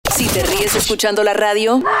¿Te ríes escuchando la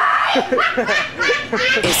radio?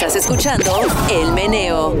 Estás escuchando El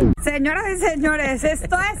Meneo. Señoras y señores,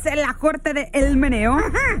 esto es la Corte de El Meneo.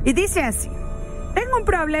 Y dice así: tengo un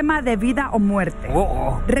problema de vida o muerte.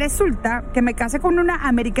 Resulta que me casé con una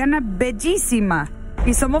americana bellísima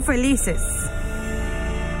y somos felices.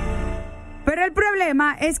 Pero el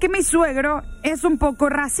problema es que mi suegro es un poco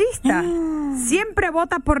racista. Siempre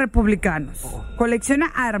vota por republicanos.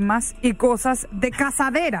 Colecciona armas y cosas de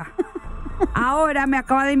cazadera. Ahora me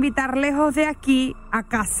acaba de invitar lejos de aquí a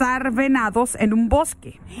cazar venados en un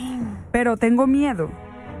bosque. Pero tengo miedo.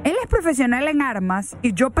 Él es profesional en armas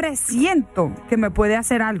y yo presiento que me puede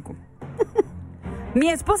hacer algo. Mi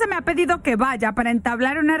esposa me ha pedido que vaya para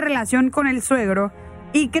entablar una relación con el suegro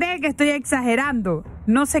y cree que estoy exagerando.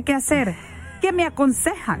 No sé qué hacer. ¿Qué me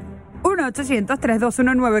aconsejan?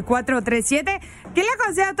 1-800-321-9437. ¿Qué le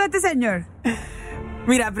aconseja tú a este señor?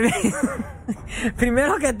 Mira,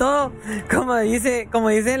 primero que todo, como dice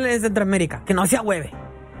en Centroamérica, que no se ahueve,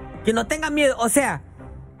 que no tenga miedo. O sea,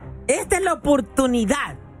 esta es la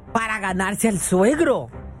oportunidad para ganarse al suegro.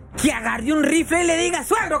 Que agarre un rifle y le diga: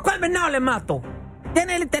 suegro, ¿cuál venado le mato?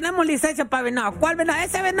 Tenemos licencia para venado. ¿Cuál venado?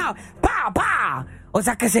 Ese venado. ¡Pa, pa! O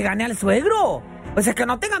sea, que se gane al suegro. O sea, que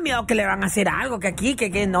no tenga miedo que le van a hacer algo, que aquí,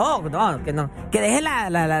 que no. Que deje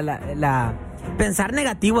la pensar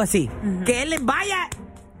negativo así. Que él vaya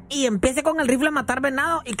y empiece con el rifle a matar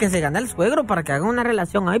venado y que se gane el suegro para que hagan una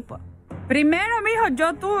relación ahí, pues. Primero, mijo,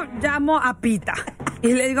 tú llamo a Pita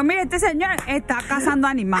y le digo: mire, este señor está cazando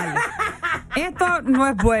animales. Esto no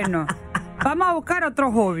es bueno. Vamos a buscar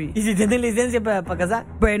otro hobby. ¿Y si tiene licencia para cazar?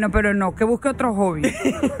 Bueno, pero no, que busque otro hobby.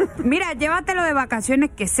 Mira, llévatelo de vacaciones,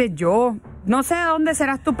 qué sé yo. No sé de dónde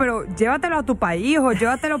serás tú, pero llévatelo a tu país o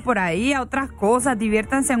llévatelo por ahí a otras cosas.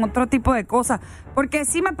 Diviértanse en otro tipo de cosas. Porque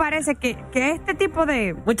sí me parece que este tipo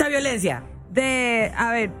de... Mucha violencia. De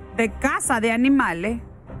caza de animales...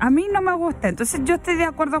 A mí no me gusta, entonces yo estoy de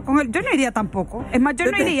acuerdo con él. Yo no iría tampoco. Es más, yo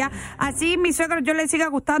no iría. Así mi suegro yo le siga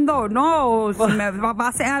gustando o no, o si me va a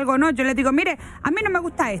hacer algo o no. Yo le digo: mire, a mí no me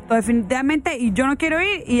gusta esto, definitivamente, y yo no quiero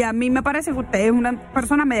ir, y a mí me parece que usted es una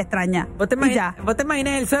persona medio extraña. ¿Vos te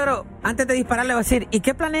imaginas el suegro, antes de disparar, le va a decir: ¿y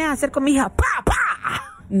qué planeas hacer con mi hija? ¡Pa, pa!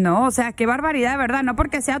 No, o sea, qué barbaridad, de verdad. No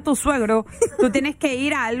porque sea tu suegro, tú tienes que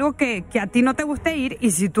ir a algo que a ti no te guste ir, y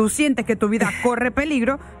si tú sientes que tu vida corre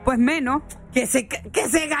peligro, pues menos. Que se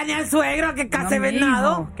gane al suegro, que case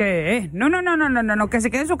venado. ¿Qué es? No, que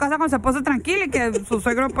se quede en su casa con su esposa tranquila y que su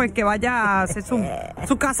suegro pues que vaya a hacer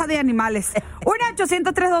su casa de animales.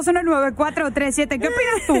 1-800-321-9437. ¿Qué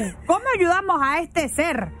opinas tú? ¿Cómo ayudamos a este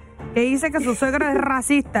ser que dice que su suegro es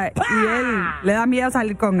racista y él le da miedo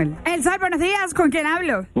salir con él? El Sol, buenos días, ¿con quién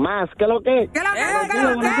hablo? Más, ¿qué lo que? ¿Qué lo que?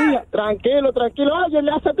 Buenos días. Tranquilo. Oye,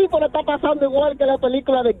 a ese tipo le está pasando igual que la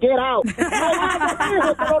película de Get Out. No vayas,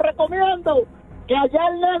 hijo, te lo recomiendo. Que allá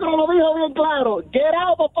el negro lo dijo bien claro. Get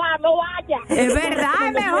out, papá, no vaya. Es verdad,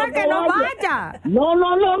 es mejor que no vaya. No.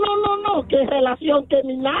 Que relación, que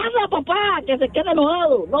ni nada, papá. Que se quede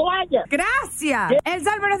enojado. No vaya. Gracias. El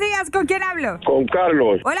Sol, buenos días, ¿con quién hablo? Con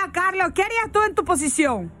Carlos. Hola, Carlos. ¿Qué harías tú en tu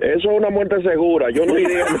posición? Eso es una muerte segura. Yo no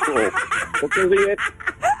iría. Porque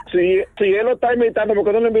si él lo está invitando, ¿por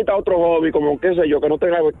qué no le invita a otro hobby? Como, qué sé yo, que no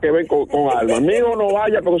tenga que ver con alma. Amigo, no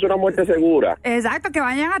vaya porque es una muerte segura. Exacto, que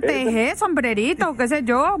vayan a tejer, sombrerito, qué sé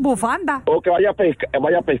yo, bufanda. O que vaya a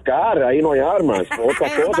pescar, ahí no hay armas. Otra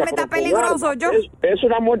Eso cosa, también está peligroso, yo. Es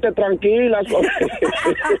una muerte tranquila.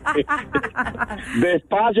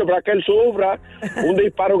 Despacio para que él sufra. Un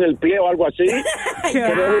disparo en el pie o algo así. Pero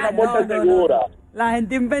es una muerte segura. La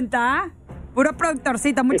gente inventa. Puro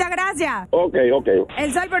productorcito, muchas gracias. Ok.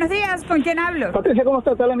 El Sol, buenos días, ¿con quién hablo? Patricia, ¿cómo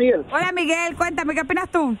estás? Hola, Miguel. Hola, Miguel, cuéntame, ¿qué opinas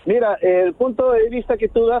tú? Mira, el punto de vista que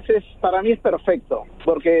tú das para mí es perfecto,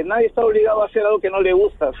 porque nadie está obligado a hacer algo que no le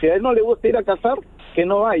gusta. Si a él no le gusta ir a cazar, que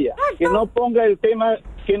no vaya, que no ponga el tema,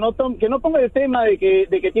 que no ponga el tema de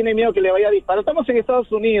que tiene miedo que le vaya a disparar. Estamos en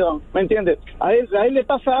Estados Unidos, ¿me entiendes? A él le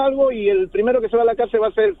pasa algo y el primero que se va a la cárcel va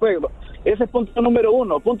a ser el suegro. Ese es punto número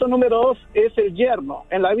 1. Punto número 2 es el yerno.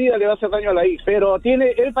 En la vida le va a hacer daño a la hija. Pero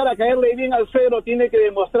él para caerle bien al suegro tiene que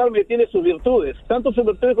demostrarme que tiene sus virtudes. Tanto sus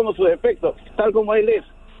virtudes como sus defectos. Tal como él es.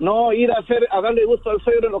 No ir a darle gusto al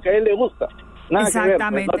suegro en lo que a él le gusta. Nada que ver.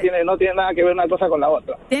 Pues, no tiene nada que ver una cosa con la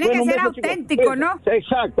otra. Tiene que ser auténtico, chicos, ¿no? Sí,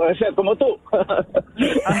 exacto, es como tú.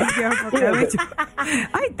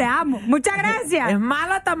 Ay, te amo. Muchas gracias. Es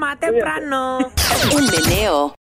malo hasta más temprano. El Meneo.